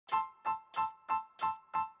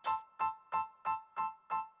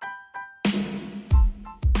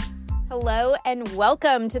Hello, and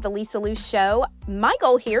welcome to the Lisa Lou Show. My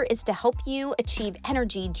goal here is to help you achieve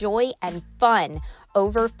energy, joy, and fun.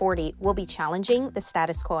 Over 40 will be challenging the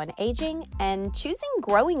status quo in aging and choosing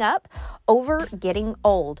growing up over getting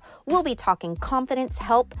old. We'll be talking confidence,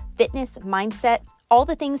 health, fitness, mindset, all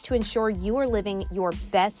the things to ensure you are living your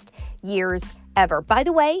best years ever. By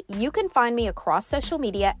the way, you can find me across social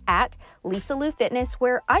media at Lisa Lou Fitness,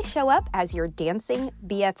 where I show up as your dancing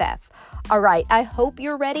BFF. All right, I hope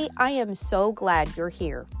you're ready. I am so glad you're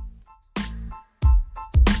here.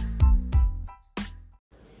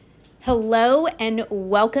 Hello, and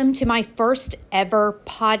welcome to my first ever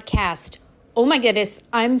podcast. Oh my goodness,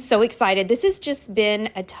 I'm so excited. This has just been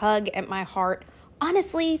a tug at my heart,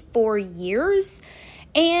 honestly, for years.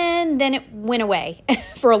 And then it went away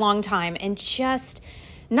for a long time. And just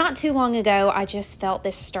not too long ago, I just felt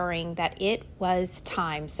this stirring that it was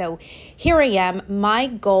time. So here I am. My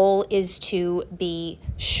goal is to be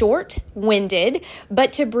short-winded,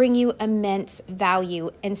 but to bring you immense value.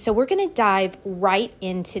 And so we're going to dive right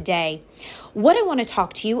in today. What I want to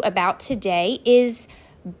talk to you about today is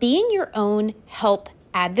being your own health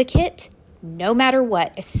advocate, no matter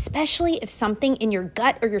what, especially if something in your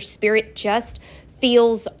gut or your spirit just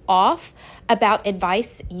feels off about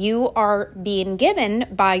advice you are being given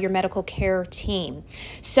by your medical care team.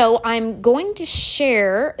 So I'm going to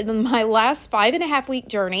share my last 5.5 week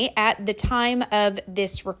journey. At the time of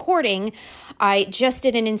this recording, I just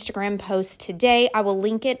did an Instagram post today. I will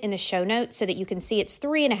link it in the show notes so that you can see. It's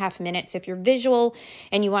 3.5 minutes if you're visual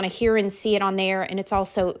and you want to hear and see it on there. And it's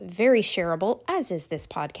also very shareable, as is this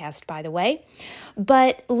podcast, by the way.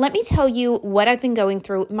 But let me tell you what I've been going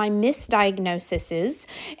through, my misdiagnoses,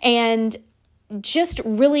 and just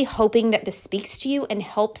really hoping that this speaks to you and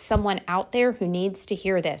helps someone out there who needs to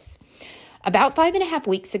hear this. About 5.5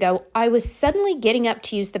 weeks ago, I was suddenly getting up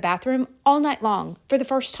to use the bathroom all night long for the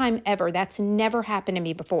first time ever. That's never happened to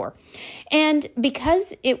me before. And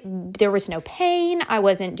because there was no pain, I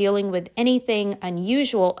wasn't dealing with anything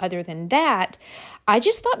unusual other than that, I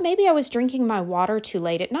just thought maybe I was drinking my water too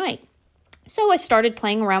late at night. So I started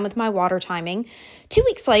playing around with my water timing. 2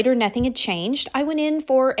 weeks later, nothing had changed. I went in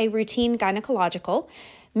for a routine gynecological,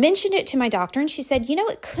 mentioned it to my doctor, and she said,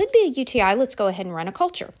 it could be a UTI. Let's go ahead and run a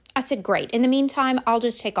culture. I said, great. In the meantime, I'll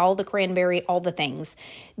just take all the cranberry, all the things,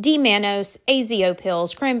 D-mannose, AZO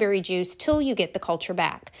pills, cranberry juice, till you get the culture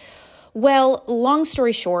back. Well, long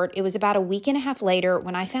story short, it was about 1.5 weeks later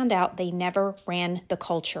when I found out they never ran the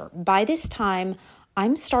culture. By this time,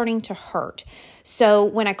 I'm starting to hurt. So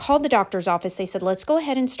when I called the doctor's office, they said, let's go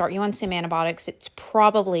ahead and start you on some antibiotics. It's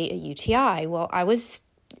probably a UTI. Well, I was,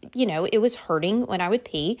 it was hurting when I would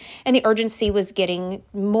pee, and the urgency was getting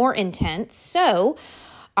more intense. So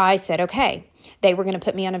I said, okay, they were going to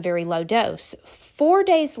put me on a very low dose. 5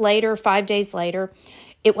 days later,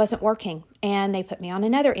 it wasn't working, and they put me on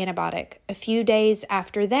another antibiotic. A few days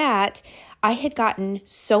after that, I had gotten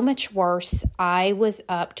so much worse. I was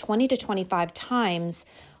up 20 to 25 times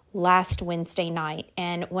last Wednesday night.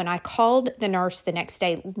 And when I called the nurse the next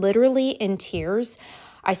day, literally in tears,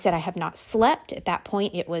 I said, I have not slept. At that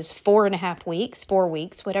point, it was 4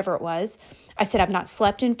 weeks, whatever it was. I said, I've not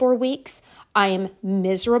slept in 4 weeks. I am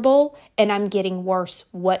miserable and I'm getting worse.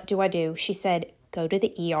 What do I do? She said, go to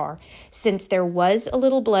the ER. Since there was a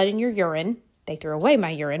little blood in your urine, they threw away my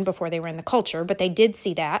urine before they ran the culture, but they did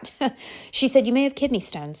see that. She said, you may have kidney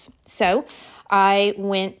stones. So I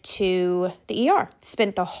went to the ER,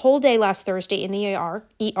 spent the whole day last Thursday in the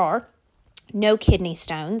ER, no kidney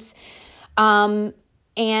stones. And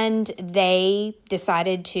they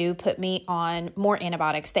decided to put me on more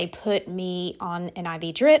antibiotics. They put me on an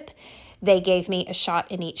IV drip. They gave me a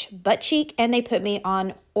shot in each butt cheek, and they put me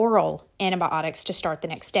on oral antibiotics to start the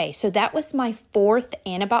next day. So that was my 4th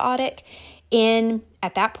antibiotic in,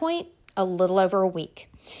 at that point, a little over a week.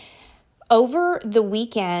 Over the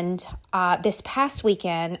weekend, this past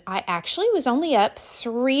weekend, I actually was only up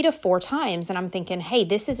 3 to 4 times, and I'm thinking, hey,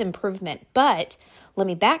 this is improvement. But let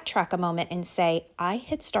me backtrack a moment and say I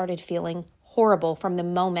had started feeling horrible from the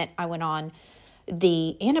moment I went on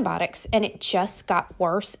the antibiotics, and it just got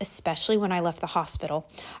worse, especially when I left the hospital.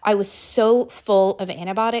 I was so full of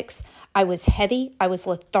antibiotics. I was heavy. I was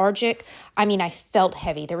lethargic. I felt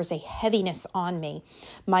heavy. There was a heaviness on me.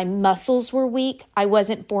 My muscles were weak. I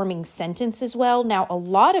wasn't forming sentences well. Now, a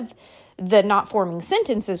lot of the not forming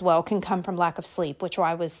sentences well can come from lack of sleep, which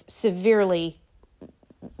I was severely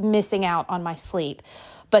missing out on my sleep.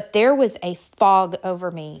 But there was a fog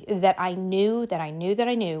over me that I knew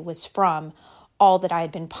was from all that I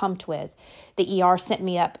had been pumped with. The ER sent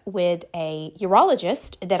me up with a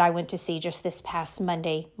urologist that I went to see just this past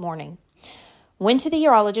Monday morning. Went to the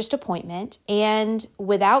urologist appointment, and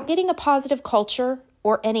without getting a positive culture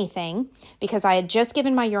or anything, because I had just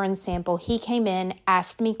given my urine sample, he came in,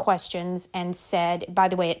 asked me questions, and said, by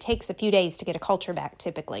the way, it takes a few days to get a culture back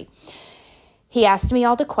typically. He asked me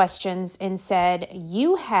all the questions and said,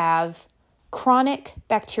 you have chronic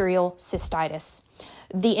bacterial cystitis.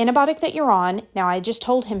 The antibiotic that you're on, now I just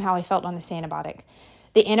told him how I felt on this antibiotic.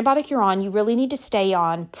 The antibiotic you're on, you really need to stay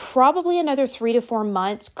on probably another 3 to 4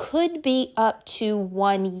 months, could be up to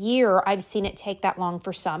 1 year. I've seen it take that long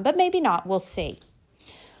for some, but maybe not. We'll see.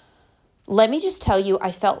 Let me just tell you,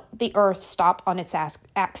 I felt the earth stop on its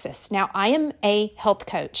axis. Now, I am a health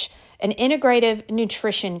coach, an integrative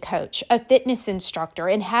nutrition coach, a fitness instructor,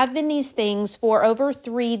 and have been these things for over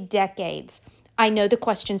 3 decades. I know the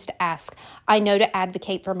questions to ask. I know to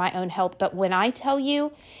advocate for my own health. But when I tell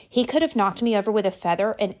you, he could have knocked me over with a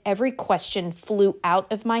feather and every question flew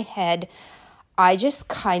out of my head, I just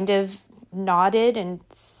kind of nodded and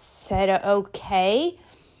said, okay.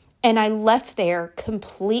 And I left there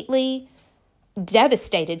completely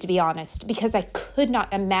devastated, to be honest, because I could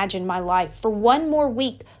not imagine my life for 1 more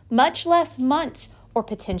week, much less months or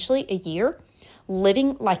potentially a year,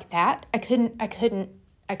 living like that. I couldn't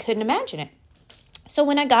imagine it. So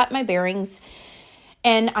when I got my bearings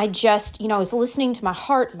and I just, I was listening to my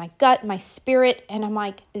heart, my gut, my spirit, and I'm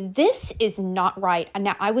like, this is not right. And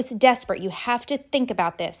now I was desperate. You have to think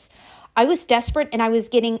about this. I was desperate and I was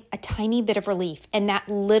getting a tiny bit of relief. And that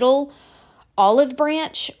little olive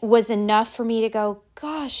branch was enough for me to go,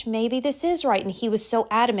 gosh, maybe this is right. And he was so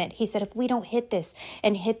adamant. He said, if we don't hit this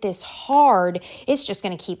and hit this hard, it's just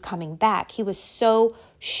going to keep coming back. He was so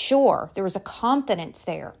sure. There was a confidence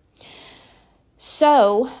there.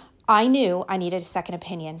 So I knew I needed a second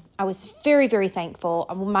opinion. I was very, very thankful.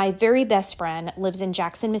 My very best friend lives in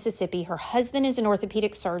Jackson, Mississippi. Her husband is an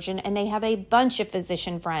orthopedic surgeon, and they have a bunch of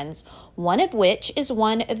physician friends, one of which is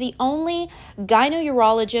one of the only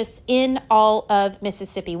gynecologist in all of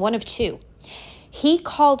Mississippi, one of 2. He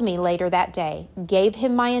called me later that day, gave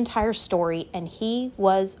him my entire story, and he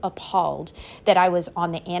was appalled that I was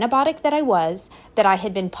on the antibiotic that I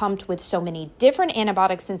had been pumped with so many different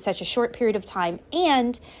antibiotics in such a short period of time,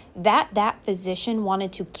 and that physician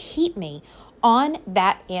wanted to keep me on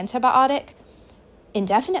that antibiotic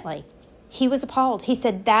indefinitely. He was appalled. He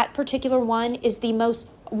said that particular one is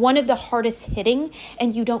one of the hardest hitting,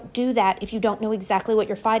 and you don't do that if you don't know exactly what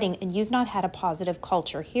you're fighting and you've not had a positive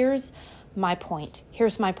culture. Here's my point.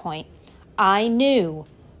 I knew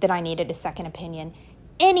that I needed a second opinion.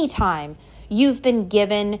 Anytime you've been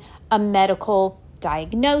given a medical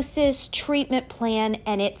diagnosis, treatment plan,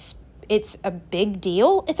 and it's a big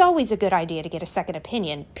deal, it's always a good idea to get a second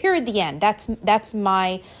opinion. Period. The end. That's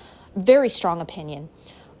my very strong opinion.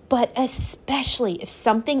 But especially if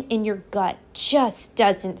something in your gut just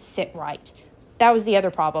doesn't sit right. That was the other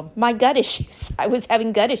problem. My gut issues. I was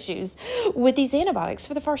having gut issues with these antibiotics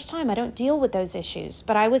for the first time. I don't deal with those issues,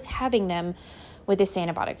 but I was having them with this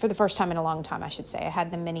antibiotic for the first time in a long time, I should say. I had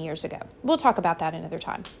them many years ago. We'll talk about that another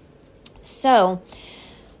time. So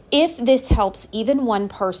if this helps even one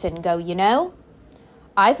person go,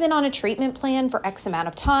 I've been on a treatment plan for X amount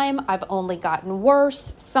of time. I've only gotten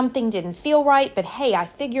worse. Something didn't feel right, but hey, I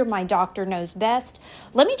figure my doctor knows best.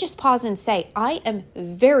 Let me just pause and say, I am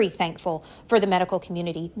very thankful for the medical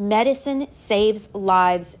community. Medicine saves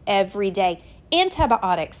lives every day.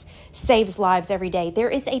 Antibiotics saves lives every day. There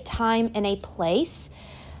is a time and a place.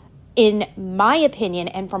 In my opinion,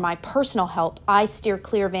 and for my personal health, I steer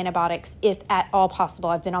clear of antibiotics if at all possible.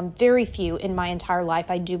 I've been on very few in my entire life.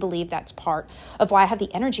 I do believe that's part of why I have the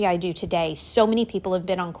energy I do today. So many people have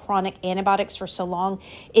been on chronic antibiotics for so long.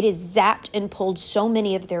 It has zapped and pulled so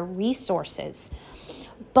many of their resources.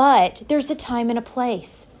 But there's a time and a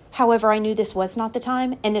place. However, I knew this was not the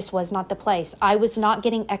time and this was not the place. I was not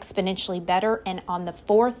getting exponentially better. And on the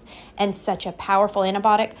 4th and such a powerful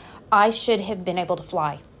antibiotic, I should have been able to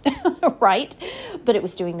fly. Right? But it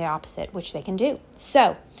was doing the opposite, which they can do.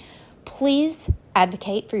 So please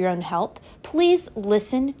advocate for your own health. Please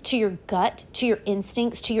listen to your gut, to your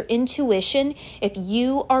instincts, to your intuition. If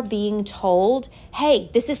you are being told, hey,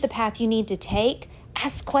 this is the path you need to take,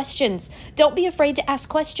 ask questions. Don't be afraid to ask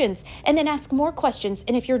questions and then ask more questions.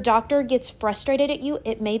 And if your doctor gets frustrated at you,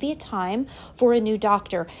 it may be a time for a new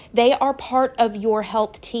doctor. They are part of your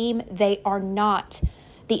health team. They are not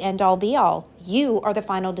the end all be all. You are the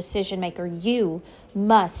final decision maker. You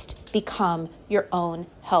must become your own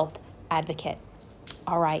health advocate.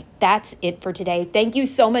 All right, that's it for today. Thank you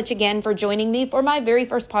so much again for joining me for my very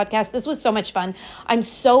first podcast. This was so much fun. I'm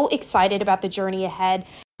so excited about the journey ahead.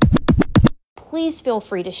 Please feel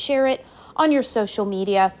free to share it on your social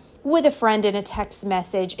media. with a friend in a text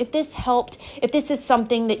message. If this helped, if this is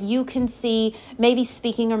something that you can see, maybe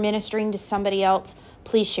speaking or ministering to somebody else,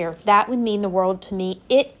 please share. That would mean the world to me.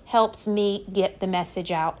 It helps me get the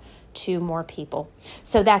message out to more people.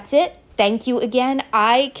 So that's it. Thank you again.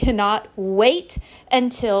 I cannot wait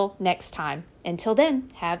until next time. Until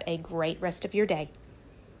then, have a great rest of your day.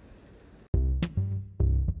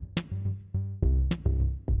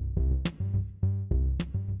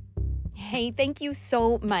 Hey, thank you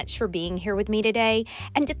so much for being here with me today.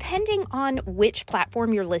 And depending on which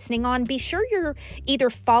platform you're listening on, be sure you're either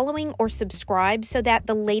following or subscribed so that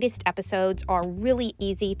the latest episodes are really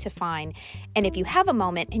easy to find. And if you have a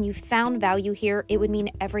moment and you found value here, it would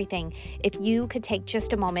mean everything if you could take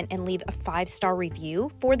just a moment and leave a 5-star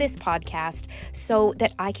review for this podcast so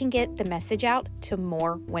that I can get the message out to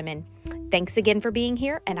more women. Thanks again for being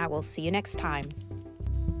here, and I will see you next time.